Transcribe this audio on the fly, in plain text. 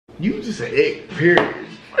You just an ick, period.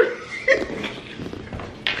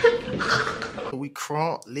 We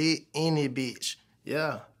crunk lit in it, bitch.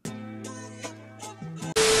 Yeah.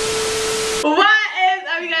 What is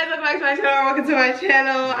up, you guys? Welcome back to my channel. Welcome to my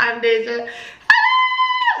channel. I'm DeJha.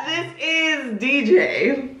 This is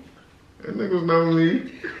DJ. That niggas know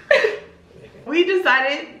me. We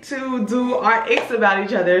decided to do our icks about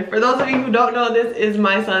each other. For those of you who don't know, this is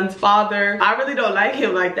my son's father. I really don't like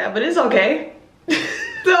him like that, but it's okay.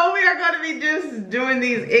 So we are going to be just doing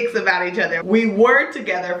these icks about each other. We were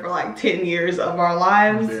together for like 10 years of our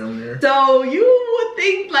lives. Damn near. So you would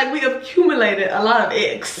think like we accumulated a lot of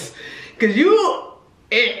icks. Cause you,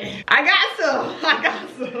 I got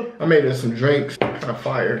some. I made us some drinks, kind of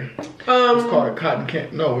fire. It's called a cotton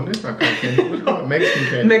candy. No, it's not cotton candy. What's it called? Mexican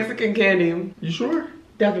candy. Mexican candy. You sure?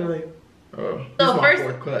 Definitely. Oh, So my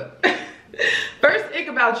fourth cut. First ick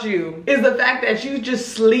about you is the fact that you just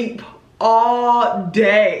sleep all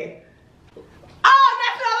day. Oh,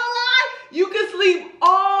 that's not a lie. You can sleep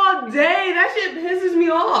all day. That shit pisses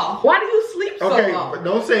me off. Why do you sleep so long? But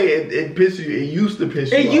don't say it pisses you. It used to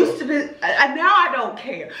piss you off. It used to piss. Now I don't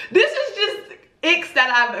care. This is just icks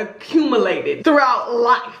that I've accumulated throughout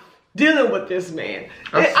life dealing with this man.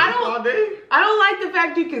 I sleep all day? I don't like the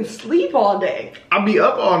fact you can sleep all day. I'll be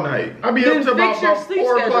up all night. I'll be up till about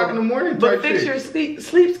 4 o'clock in the morning. But fix your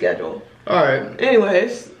sleep schedule. All right.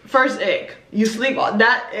 Anyways, first ick. You sleep all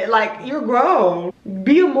that, like, you're grown.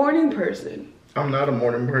 Be a morning person. I'm not a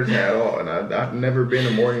morning person at all, and I've never been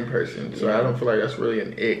a morning person, so I don't feel like that's really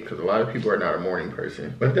an ick, because a lot of people are not a morning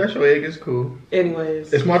person. But if that's your ick, it's cool.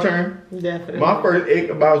 Anyways. It's my turn. Definitely. My first ick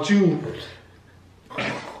about you.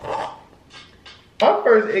 My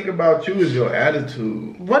first ick about you is your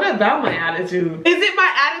attitude. What about my attitude? Is it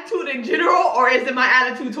my attitude in general, or is it my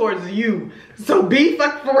attitude towards you? So be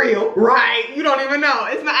fuck for real, right? You don't even know.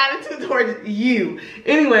 It's my attitude towards you.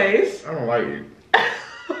 Anyways. I don't like you.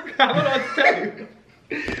 I don't know what to tell you.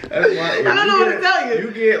 That's my ick. I don't know what to tell you.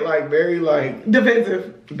 You get like very like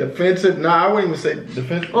defensive. Nah, I wouldn't even say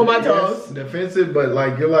defensive. On my toes. Defensive, but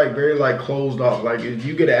like you're like very like closed off. Like if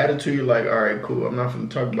you get an attitude, you're like, all right, cool. I'm not gonna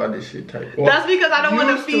talk about this shit type. Well, that's because I don't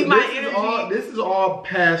want to feed my energy. This is all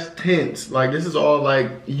past tense. Like this is all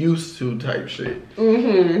like used to type shit.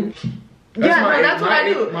 Mm-hmm. That's what I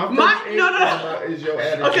do. No. Is your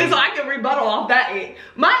attitude. Okay, so I can rebuttal off that ick.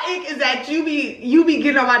 My ick is that you be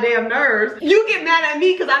getting on my damn nerves. You get mad at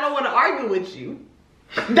me because I don't want to argue with you.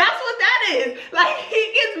 That's what that is. Like,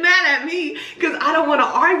 he gets mad at me because I don't want to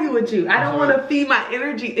argue with you. I don't want to feed my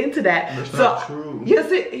energy into that. That's not true.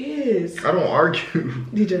 Yes, it is. I don't argue.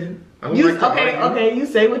 DJ. Okay, you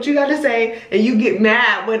say what you gotta say, and you get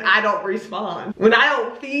mad when I don't respond. When I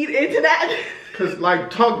don't feed into that. Cause like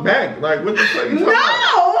talk back. Like what the fuck you talking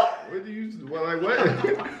about? What do you like what?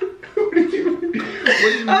 What do you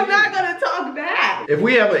mean? I'm not gonna talk back. If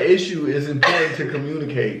we have an issue, it's important to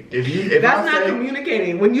communicate. If that's not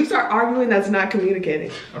communicating. When you start arguing, that's not communicating.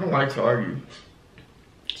 I don't like to argue.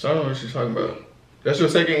 So I don't know what she's talking about. That's your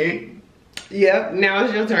second ick? Yep, now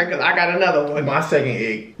it's your turn because I got another one. My second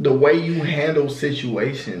ick, the way you handle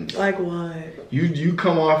situations. Like what? You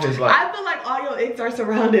come off as like. I feel like all your icks are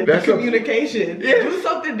surrounded by communication. Yeah. Do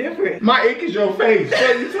something different. My ick is your face. What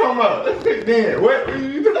are you talking about? Damn, what are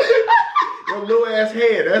you talking about? Your little ass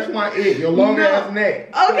head, that's my ick. Your long ass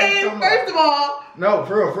neck. Okay, first of all. No,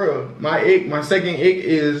 for real. My second ick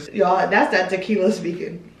is. Y'all, that's that tequila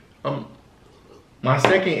speaking. My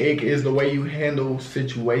second ick is the way you handle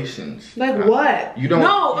situations. Like what? You don't.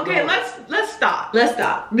 No, okay, let's stop. Let's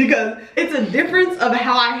stop. Because it's a difference of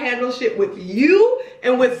how I handle shit with you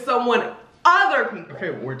and with other people.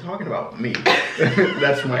 Okay, we're talking about me.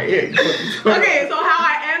 That's my ick. Okay, so how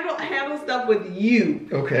I handle stuff with you.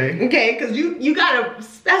 Okay. Okay, because you gotta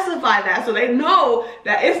specify that so they know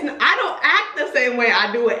that I don't act the same way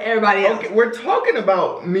I do with everybody else. Okay, we're talking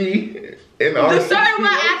about me. The certain way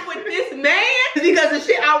I act with this man is because of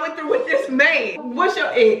shit I went through with this man. What's your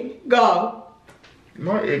ick? Go.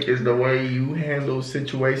 My ick is the way you handle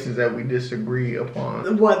situations that we disagree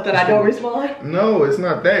upon. What, that I don't respond? No, it's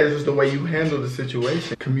not that. It's just the way you handle the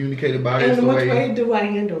situation. Communicate about it. And which way do I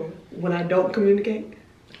handle? When I don't communicate?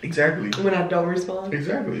 Exactly. When I don't respond?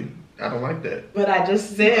 Exactly. I don't like that. But I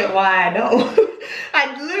just said why I don't.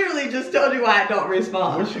 I literally just told you why I don't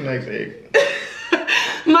respond. What's your next ick?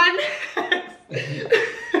 My next.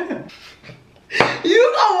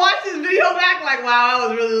 You gonna watch this video back like, wow, I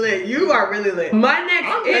was really lit. You are really lit. My next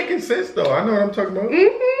I'm making sense though. I know what I'm talking about.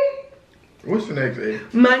 What's your next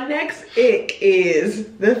ick? My next ick is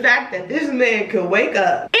the fact that this man could wake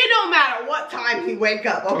up. It don't matter what time he wake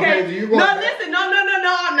up, okay? Okay, so you going back? Listen, no,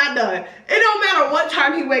 I'm not done. It don't matter what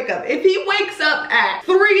time he wake up. If he wakes up at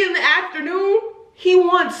 3 in the afternoon, he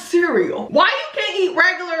wants cereal. Why you can't eat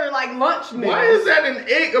regular like lunch meals? Why is that an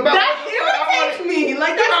ick about that irritates me?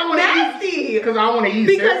 Like that's nasty. Because I want to eat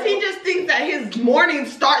Because cereal. he just thinks that his morning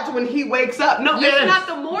starts when he wakes up. No, Yes. it's not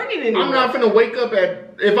the morning anymore. I'm not finna wake up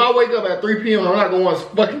at, if I wake up at 3 p.m., I'm not gonna want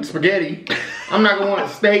fucking spaghetti. I'm not gonna want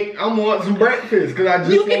steak. I'm gonna want some breakfast because I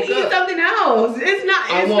just You can woke eat up. something else.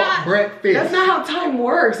 I want breakfast. That's not how time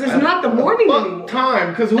works. It's not the morning anymore. Fuck time,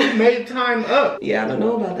 because who made time up? Yeah, I don't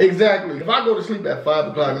know about that. Exactly. If I go to sleep at 5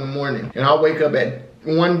 o'clock in the morning and I wake up at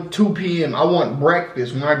 1, 2 p.m., I want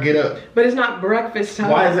breakfast when I get up. But it's not breakfast time.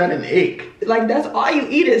 Why is that an ick? Like that's all you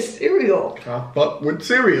eat is cereal. I fuck with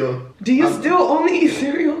cereal. Do you still only eat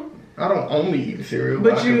cereal? I don't only eat cereal,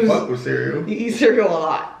 But but I you can fuck with cereal. You eat cereal a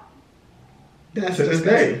lot. That's To this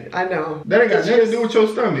disgusting. day. I know. That ain't got nothing to do with your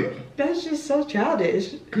stomach. That's just so childish.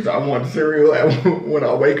 Because I want cereal when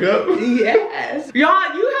I wake up. Yes.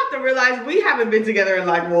 Y'all, you have to realize we haven't been together in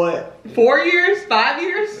like what? 4 years? 5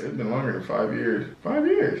 years? It's been longer than 5 years. 5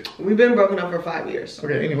 years. We've been broken up for 5 years.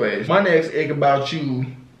 Okay, anyways. My next ick about you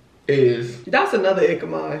is... That's another ick of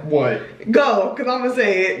mine. What? Go, because I'm going to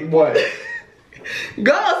say it. What?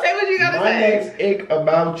 Go, say what you got to My say. next ick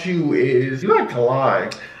about you is you like to lie.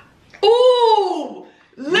 Ooh!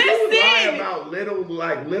 You lie Listen! about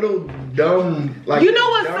little dumb, like... You know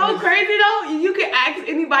what's so dumbest- crazy though? You can ask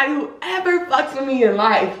anybody who ever fucks with me in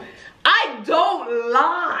life. I don't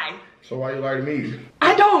lie. So why you lie to me?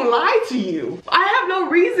 I don't lie to you. I have no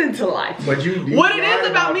reason to lie. But you what it lie is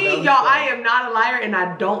about me, dumb y'all, stuff. I am not a liar and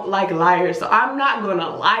I don't like liars. So I'm not gonna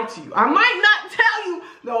lie to you. I might not tell you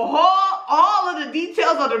all of the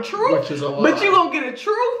details of the truth, Which is a lie. but you gonna get a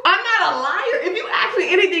truth. I'm not a liar. If you ask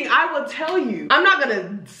me anything, I will tell you. I'm not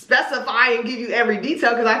gonna specify and give you every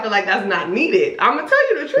detail because I feel like that's not needed. I'm gonna tell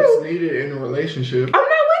you the It's truth. needed in a relationship. I'm not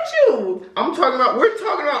with you. We're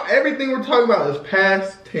talking about everything we're talking about is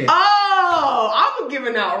past tense. Oh, I'm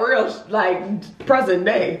giving out real like present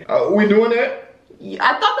day. We doing that?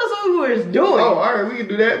 I thought that's what we were doing. Oh, all right, we can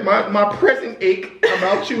do that. My present ick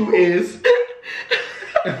about you is...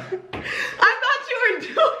 I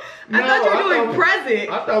thought you were doing present.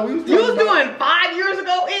 I thought we was You talking was about... doing 5 years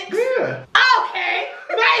ago, Ix? Yeah. Okay,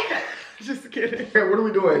 right. Just kidding. Okay, what are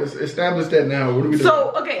we doing? Establish that now. What are we doing?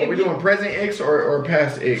 So, okay, Are we doing present icks or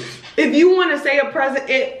past icks? If you want to say a present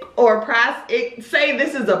ick or a past ick, say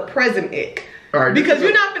this is a present ick. All right. Because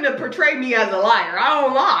you're not gonna portray me as a liar. I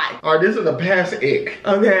don't lie. All right, this is a past ick.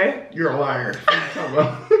 Okay. You're a liar. What are you talking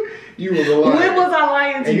about? You was a liar. When was I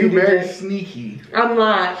lying to and you, you very DJ? sneaky. I'm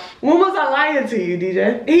not. When was I lying to you,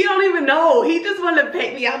 DJ? He don't even know. He just wanted to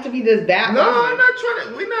paint me out to be this bad. No, I'm not trying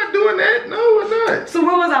to. We're not doing that. No, we're not. So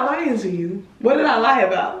when was I lying to you? What did I lie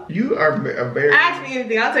about? You are a very... Ask me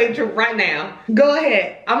anything. I'll tell you the truth right now. Go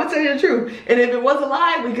ahead. I'm gonna tell you the truth. And if it was a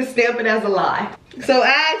lie, we can stamp it as a lie. So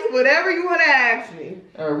ask whatever you want to ask me.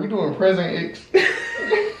 All right, we doing present icks.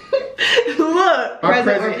 Look, My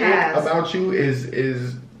present or present ick past. about you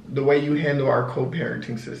is the way you handle our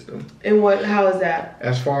co-parenting system. And what? How is that?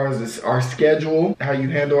 As far as our schedule, how you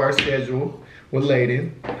handle our schedule with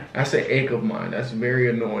Layden, that's an ache of mine. That's very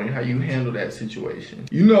annoying how you handle that situation.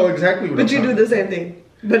 You know exactly what I'm But you do talking the same thing.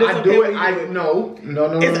 But it's I okay do when it. you do it. No.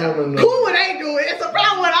 It's cool when they do it. It's a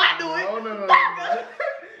problem when I do it.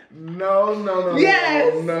 No.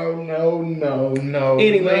 Yes. No.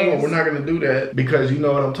 Anyways. No, we're not gonna do that because you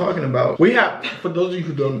know what I'm talking about. We have, for those of you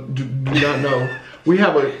who do not know, we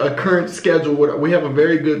have a current schedule. We have a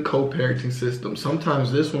very good co-parenting system.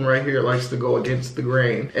 Sometimes this one right here likes to go against the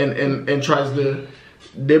grain and tries to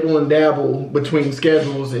dibble and dabble between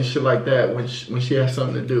schedules and shit like that when she has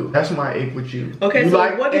something to do. That's my ick with you. Okay, you so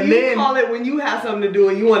like, what do you call it when you have something to do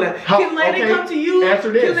and you want to... Can Landon come to you?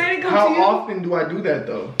 Answer this. Can Landon come How to you? often do I do that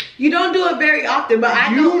though? You don't do it very often, but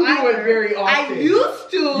I You don't do it either. very often. I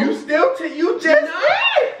used to. You still you just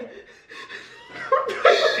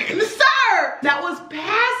Sir, that was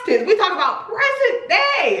past tense. We talk about present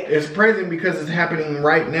day. It's present because it's happening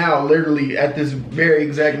right now, literally at this very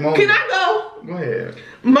exact moment. Can I go? Go ahead.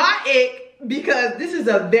 My ick, because this is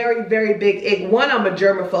a very, very big ick. One, I'm a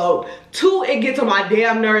germaphobe. Two, it gets on my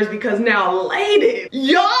damn nerves because now, ladies,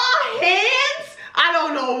 y'all hands, I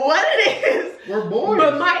don't know what it is. We're boys.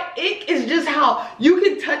 But my ick is just how you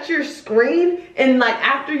can touch your screen and like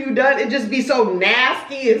after you done, it just be so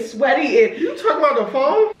nasty and sweaty and You talking about the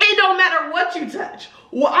phone? it don't matter what you touch.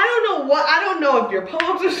 Well, I don't know if your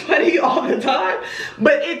palms are sweaty all the time,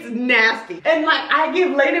 but it's nasty. And like I give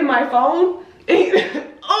Layden my phone, and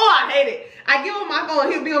oh, I hate it. I give him my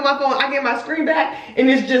phone, he'll be on my phone, I get my screen back, and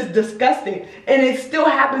it's just disgusting. And it still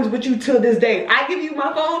happens with you till this day. I give you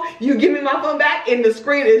my phone, you give me my phone back, and the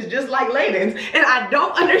screen is just like Layden's. And I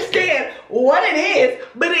don't understand what it is,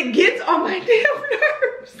 but it gets on my damn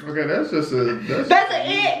nerves. Okay, that's just a... That's an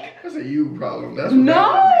ick. That's a you problem. That's what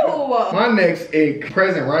No. My next ick,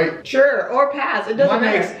 present, right? Sure, or past, it doesn't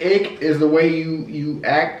matter. My next ick is the way you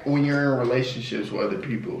act when you're in relationships with other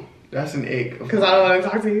people. That's an ick. Because I don't want to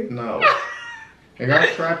talk to you? No. Like,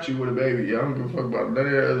 I trapped you with a baby. I don't give a fuck about none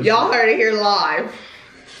of that other Y'all shit. heard it here live.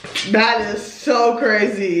 That is so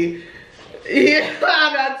crazy. Yeah,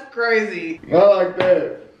 that's crazy. Not like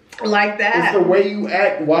that. Like that. It's the way you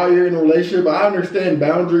act while you're in a relationship. I understand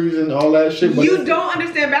boundaries and all that shit. But you don't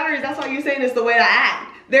understand boundaries. That's why you're saying it's the way I act.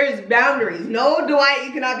 There's boundaries. No, Dwight,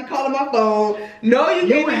 you cannot be calling my phone. No, you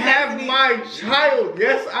can't be have texting me. my child.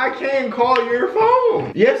 Yes, I can call your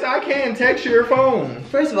phone. Yes, I can text your phone.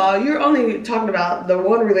 First of all, you're only talking about the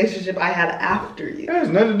one relationship I had after you. That has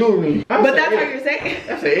nothing to do with me. But that's what you're saying.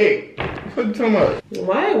 That's an ick. What you talking about?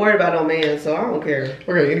 Well, I ain't worried about no man, so I don't care.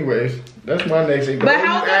 Okay, anyways, that's my next ick. But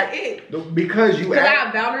how's that ick? Because you Because I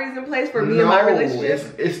have boundaries in place for me and my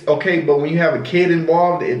relationship. It's okay, but when you have a kid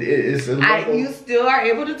involved, it's a level. You still are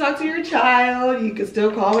able to talk to your child. You can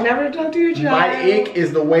still call whenever to talk to your child. My ick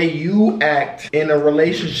is the way you act in a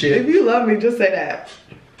relationship. If you love me, just say that.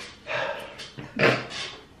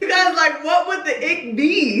 Because, like, what would the ick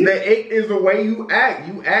be? The ick is the way you act.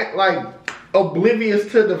 You act like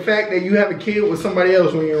oblivious to the fact that you have a kid with somebody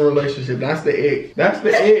else when you're in a relationship. That's the ick. That's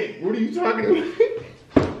the ick. What are you talking about?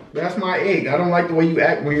 That's my ick. I don't like the way you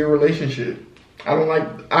act when you're in a relationship. I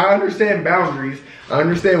understand boundaries. I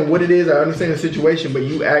understand what it is. I understand the situation, but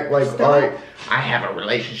you act like, all right, I have a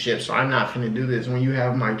relationship, so I'm not finna do this. When you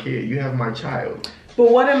have my kid, you have my child. But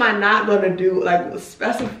what am I not gonna do? Like,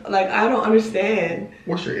 like, I don't understand.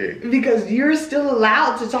 What's your ick? Because you're still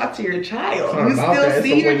allowed to talk to your child. You still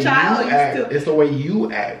see your child. It's the way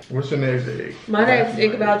you act. What's your next ick? My next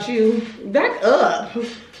ick about you. Back up.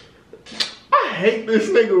 I hate this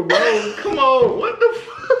nigga, bro. Come on, what the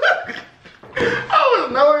fuck? I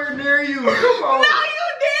was nowhere near you. Come on. No, you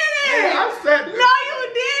didn't. Yeah, I said this. No,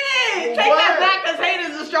 you didn't. Take that back, because hate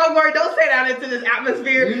is a strong word. Don't say that into this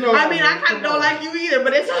atmosphere. You know I mean, I kind of don't like you either,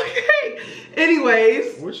 but it's okay.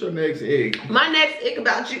 Anyways. What's your next ick? My next ick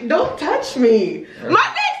about you. Don't touch me. My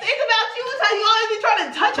next ick about you is how you always be trying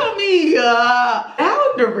to touch on me.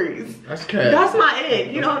 Boundaries. That's cat. That's my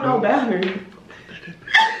ick. You don't know boundaries.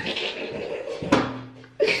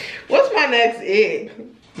 What's my next ick?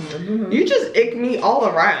 You just ick me all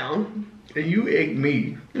around. And you ick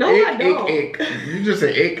me. No, ick, I don't. Ick. You just an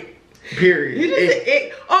ick. Period. You just an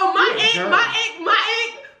ick. Oh, my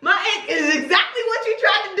ick is exactly what you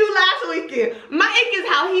tried to do last weekend. My ick is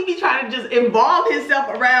how he be trying to just involve himself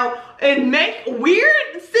around and make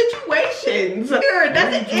weird situations. That's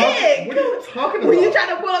an ick. What are you talking about? When you try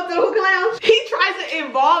to pull up to the hookah lounge, he tries to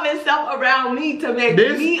involve himself around me to make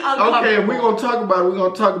me uncomfortable. Okay, we're gonna talk about it. We're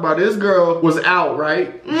gonna talk about it. This girl was out,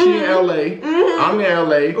 right? She in LA. I'm in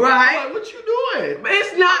LA. Right. I'm like, what you doing?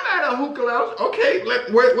 It's not at a hookah lounge. Okay,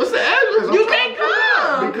 what's the address? You can't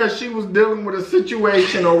come. Because she was dealing with a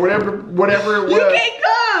situation or whatever it was. You can't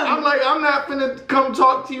come. I'm like, I'm not finna come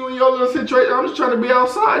talk to you in your little situation. I'm just trying to be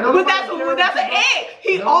outside. But that's an ick.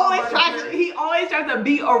 He always tries to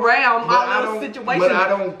be around my little situation. But I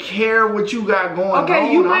don't care what you got going on.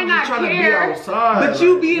 Okay, you might not trying care, to be outside. but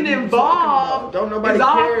you being involved don't nobody is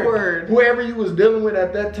care. awkward. Whoever you was dealing with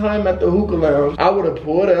at that time at the hookah lounge, I would have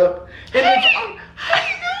pulled up and how you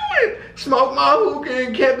doing? Smoke my hookah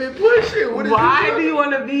and kept it pushing. Why do you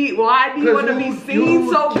want to be seen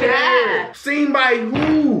so bad? Seen by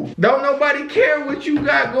who? Don't nobody care what you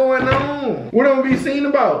got going on. What am I be seen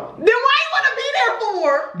about? Then why you want to be there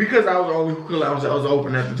for? Because I was the only hookah lounge that was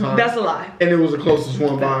open at the time. That's a lie. And it was the closest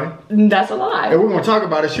one by. That's a lie. And we're gonna talk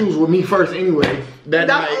about it. She was with me first anyway.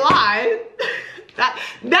 That's a lie. That's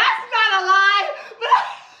not a lie.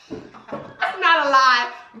 That's not a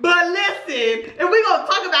lie. But listen, if we gonna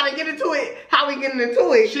talk about it, get into it, how we getting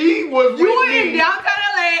into it? She was with me. You were in downtown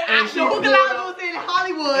LA, and the hookah lounge was in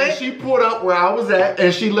Hollywood. And she pulled up where I was at,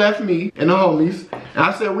 and she left me and the homies. And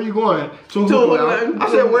I said, where you going? To a hookah lounge. I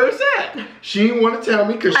said, where's that? She didn't want to tell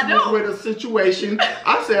me because she was with a situation.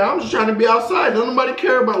 I said, I'm just trying to be outside. Don't nobody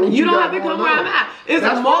care about what you got don't have to come where I'm at. It's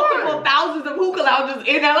multiple thousands of hookah lounges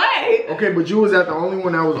in LA. Okay, but you was at the only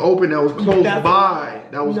one that was open, that was close by.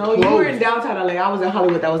 That was close. No, you were in downtown LA. I was in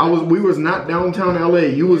Hollywood. We was not downtown LA.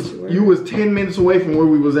 You was 10 minutes away from where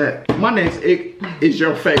we was at. My next ick is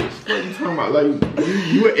your face. What are you talking about? Like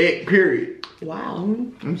you an ick, period. Wow.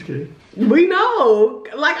 I'm just kidding. We know.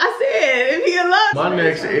 Like I said, if he in love, My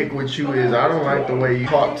next ick with you is I don't like the way you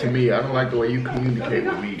talk to me. I don't like the way you communicate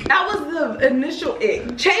with me. That was the initial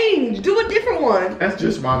ick. Change. Do a different one. That's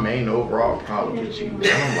just my main overall problem with you. I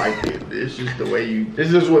don't like it. It's just the way you.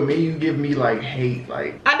 It's just with me. You give me like hate.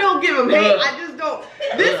 Like I don't give him hate. I just don't.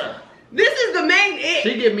 This is the main ick.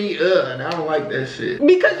 She give me and I don't like that shit.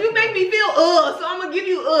 Because you make me feel so I'm gonna give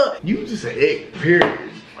you You just an ick. Period.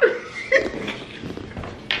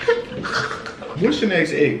 What's your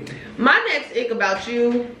next ick? My next ick about you.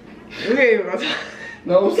 We ain't even gonna talk.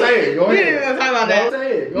 No, say it. Go ahead. We ain't even gonna talk about that. No,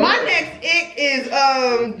 say it. Go My ahead. next ick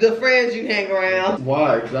is the friends you hang around.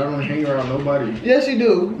 Why? Because I don't hang around nobody. Yes, you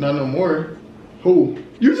do. Not no more. Who?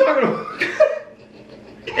 You talking about?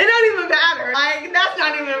 It don't even matter. Like, that's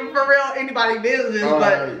not even for real anybody's business, but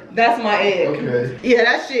right. that's my ick. Okay. Yeah,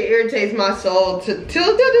 that shit irritates my soul till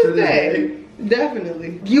this day.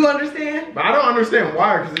 Definitely. You understand? But I don't understand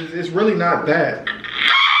why, because it's really not that.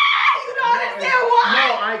 You don't understand why?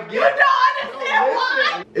 No, I get it. You don't understand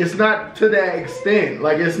why? It's not to that extent.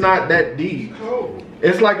 Like, it's not that deep.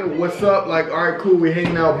 It's like a what's up, like, all right, cool, we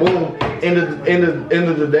hanging out, boom, end of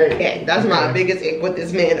the day. Yeah, that's my biggest ick with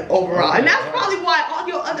this man overall. And that's probably why all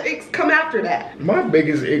your other icks come after that. My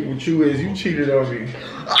biggest ick with you is you cheated on me.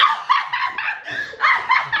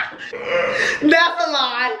 That's a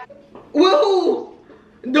lie. With who?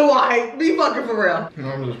 Dwight, be fucking for real. No,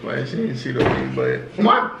 I'm just playing. She didn't cheat on me, but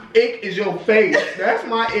my ick is your face. That's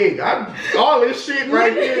my ick. All this shit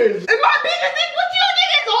right here is. And my biggest ick with you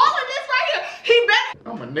is all of this right here. He better.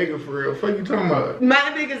 I'm a nigga for real. What you talking about?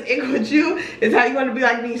 My biggest ick with you is how you want to be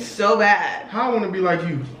like me so bad. How I want to be like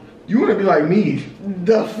you? You want to be like me?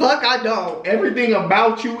 The fuck I don't. Everything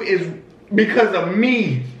about you is because of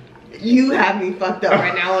me. You have me fucked up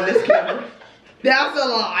right now on this camera. That's a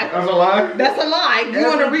lie. That's a lie? That's a lie. You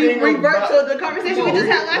want to revert to the conversation we just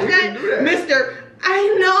had last night? Mr.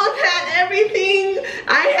 I know that everything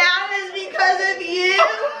I have is because of you.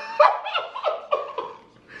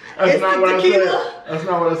 That's It's not the what I tequila. said. That's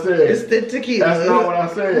not what I said. It's the tequila. That's not what I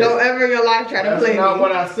said. Don't ever in your life try to play me. That's not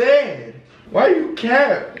what I said. Why you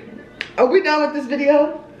cap? Are we done with this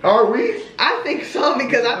video? Are we? I think so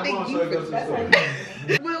because I think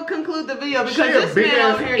we'll conclude the video because this man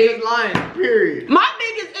out here is lying. Period. My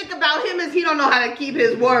biggest ick about him is he don't know how to keep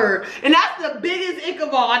his word. And that's the biggest ick of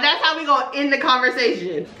all. And that's how we gonna end the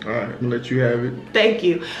conversation. Alright, I'm gonna let you have it. Thank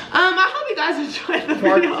you. I hope you guys enjoyed the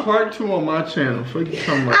video. Part 2 on my channel. What you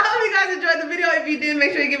talking about? I hope you guys enjoyed the video. If you did,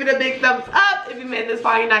 make sure you give it a big thumbs up. If you made this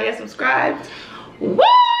far, you're not yet subscribed. What?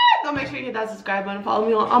 So make sure you hit that subscribe button. Follow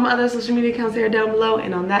me on all my other social media accounts here down below.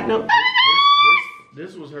 And on that note,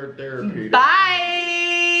 this was her therapy. bye.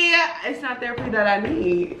 It's not therapy that I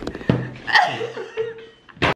need.